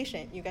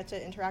patient, you get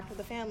to interact with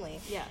the family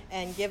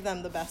and give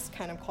them the best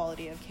kind of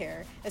quality of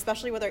care,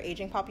 especially with our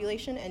aging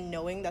population and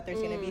knowing that there's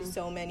going to be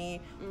so many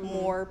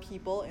more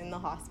people in the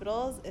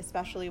hospitals,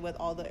 especially with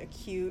all the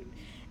acute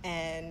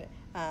and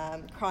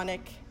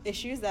chronic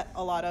issues that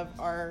a lot of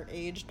our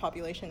aged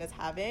population is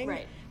having.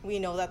 Right. We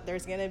know that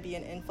there's going to be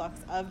an influx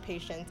of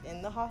patients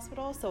in the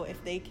hospital, so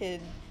if they could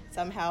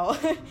somehow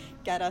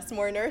get us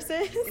more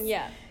nurses,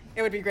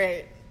 it would be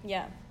great.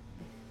 Yeah.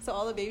 So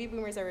all the baby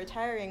boomers are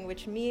retiring,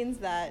 which means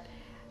that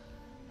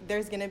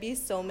there's going to be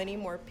so many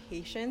more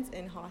patients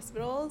in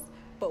hospitals,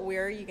 but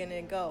where are you going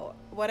to go?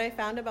 What I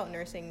found about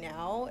nursing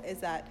now is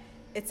that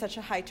it's such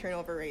a high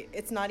turnover rate.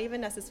 It's not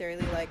even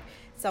necessarily like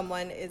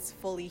someone is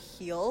fully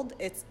healed.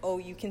 It's,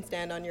 you can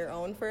stand on your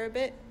own for a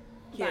bit.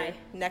 Here,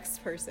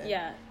 next person.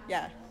 Yeah.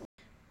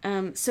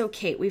 So,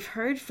 Kate, we've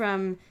heard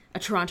from a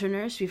Toronto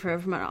nurse, we've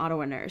heard from an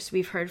Ottawa nurse,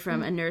 we've heard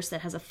from a nurse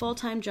that has a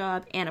full-time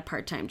job and a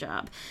part-time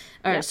job,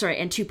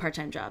 and 2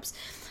 part-time jobs.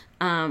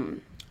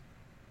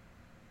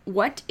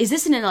 What is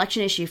this an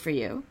election issue for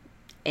you?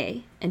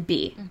 A, and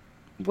B,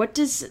 where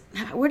does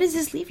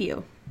this leave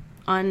you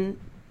on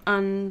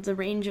the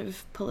range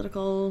of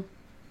political,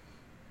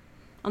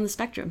 on the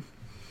spectrum?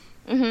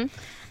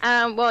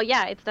 Well,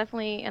 yeah, it's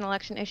definitely an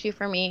election issue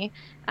for me.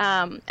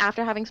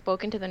 After having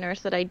spoken to the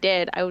nurse that I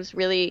did, I was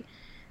really,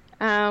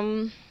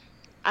 I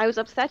was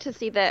upset to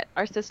see that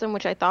our system,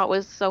 which I thought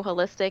was so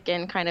holistic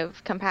and kind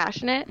of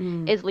compassionate,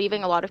 is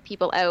leaving a lot of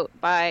people out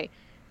by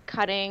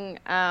cutting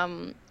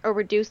or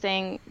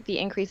reducing the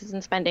increases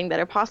in spending that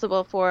are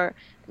possible for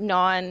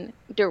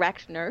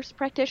non-direct nurse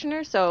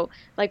practitioners. So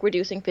like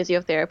reducing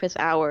physiotherapist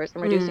hours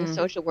and reducing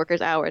social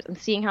workers hours, and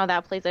seeing how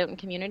that plays out in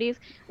communities,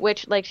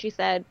 which, like she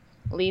said,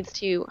 leads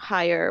to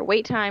higher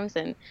wait times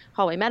and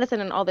hallway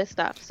medicine and all this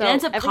stuff. So it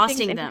ends up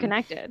costing them.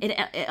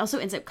 It also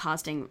ends up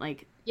costing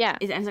it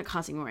ends up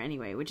costing more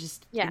anyway, which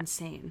is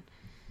insane.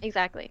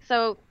 Exactly.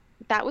 So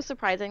that was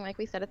surprising, like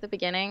we said at the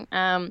beginning.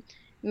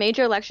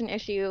 Major election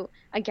issue,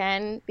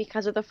 again,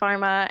 because of the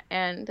pharma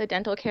and the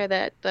dental care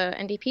that the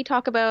NDP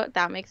talk about.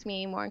 That makes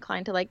me more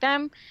inclined to like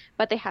them,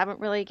 but they haven't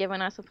really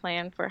given us a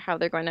plan for how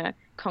they're going to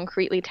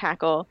concretely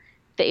tackle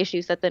the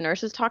issues that the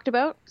nurses talked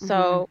about.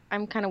 So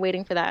I'm kind of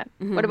waiting for that.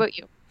 What about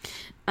you?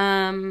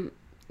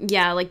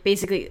 Yeah, like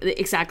basically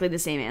exactly the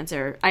same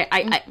answer.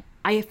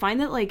 I find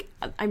that like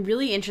I'm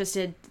really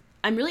interested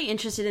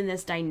in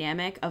this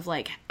dynamic of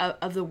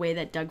of the way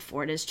that Doug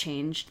Ford has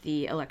changed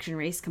the election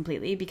race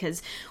completely,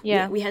 because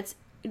we had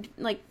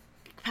like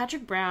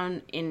Patrick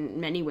Brown in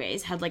many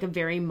ways had like a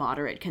very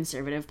moderate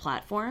conservative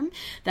platform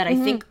that I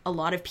think a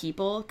lot of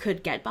people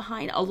could get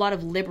behind. A lot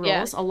of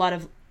liberals, a lot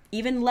of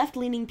even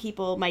left-leaning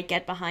people might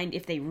get behind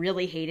if they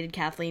really hated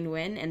Kathleen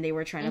Wynne and they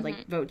were trying to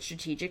like vote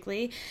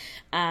strategically.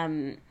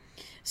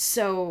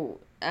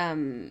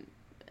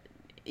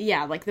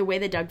 Yeah, like the way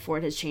that Doug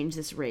Ford has changed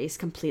this race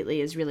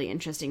completely is really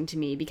interesting to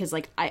me, because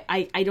like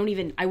I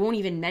won't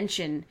even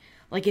mention,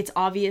 like, it's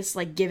obvious,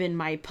 like, given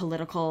my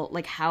political,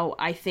 like how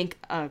I think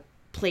a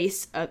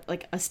place,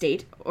 like a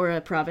state or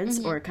a province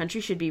or a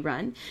country should be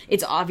run,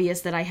 it's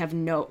obvious that I have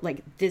no,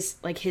 like, this,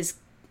 like, his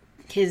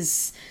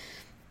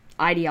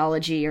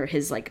ideology or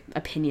his, like,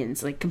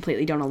 opinions, like,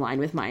 completely don't align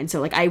with mine.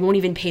 So, like, I won't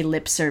even pay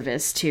lip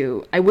service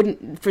to, I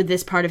wouldn't, for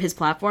this part of his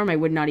platform, I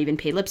would not even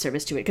pay lip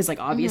service to it, because, like,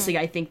 obviously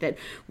I think that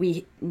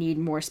we need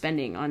more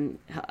spending on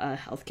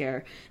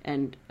healthcare,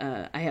 and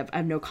I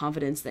have no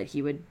confidence that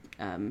he would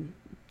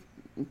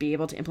be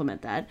able to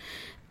implement that.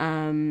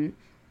 I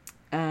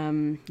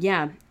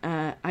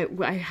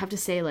have to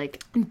say,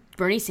 like,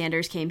 Bernie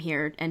Sanders came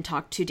here and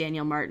talked to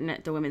Danielle Martin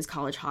at the Women's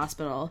College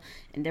Hospital,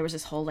 and there was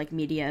this whole, like,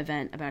 media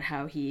event about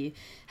how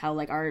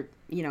like, our,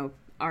 you know,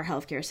 our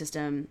healthcare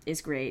system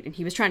is great, and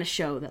he was trying to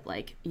show that,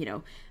 like, you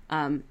know,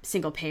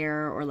 single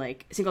payer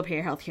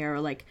healthcare,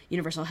 or, like,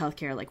 universal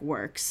healthcare, like,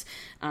 works.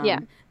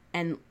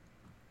 And,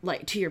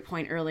 like, to your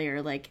point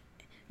earlier, like,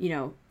 you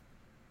know,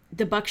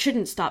 the buck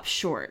shouldn't stop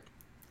short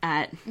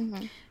at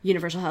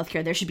universal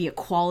healthcare. There should be a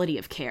quality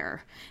of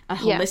care, a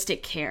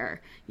holistic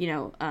care. You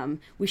know,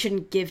 we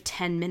shouldn't give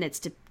 10 minutes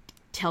to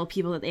tell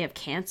people that they have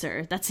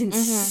cancer. That's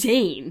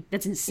insane.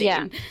 That's insane.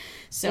 Yeah,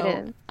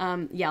 so,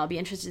 I'll be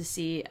interested to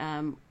see.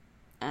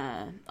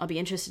 I'll be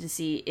interested to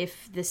see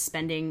if this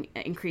spending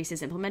increase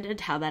is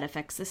implemented, how that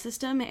affects the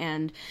system,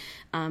 and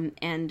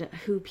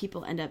who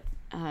people end up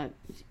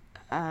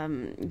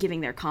giving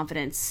their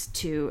confidence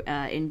to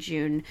in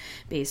June,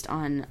 based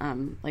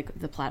on like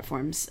the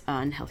platforms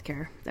on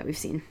healthcare that we've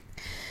seen.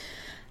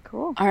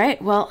 Cool. All right.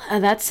 Well,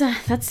 that's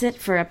it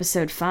for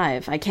episode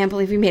 5. I can't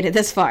believe we made it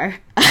this far.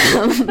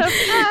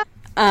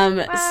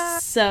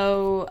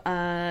 So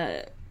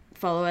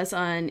follow us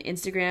on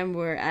Instagram.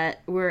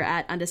 We're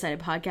at Undecided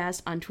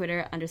Podcast. On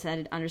Twitter,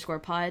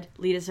 undecided_pod.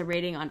 Leave us a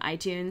rating on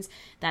iTunes.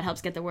 That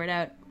helps get the word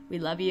out. We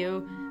love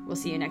you. We'll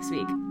see you next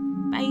week.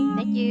 Bye.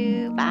 Thank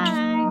you. Bye.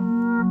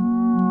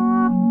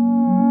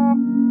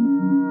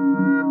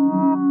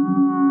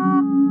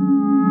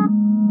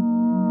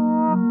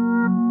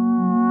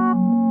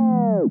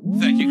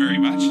 Thank you very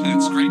much.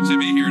 It's great to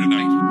be here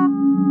tonight.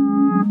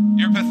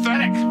 You're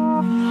pathetic.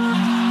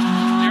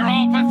 You're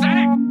all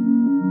pathetic.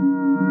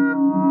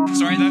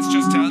 Sorry, that's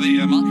just how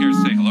the Montclair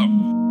say hello.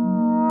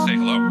 Say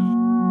hello.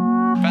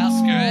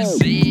 Parce que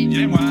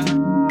c'est moi.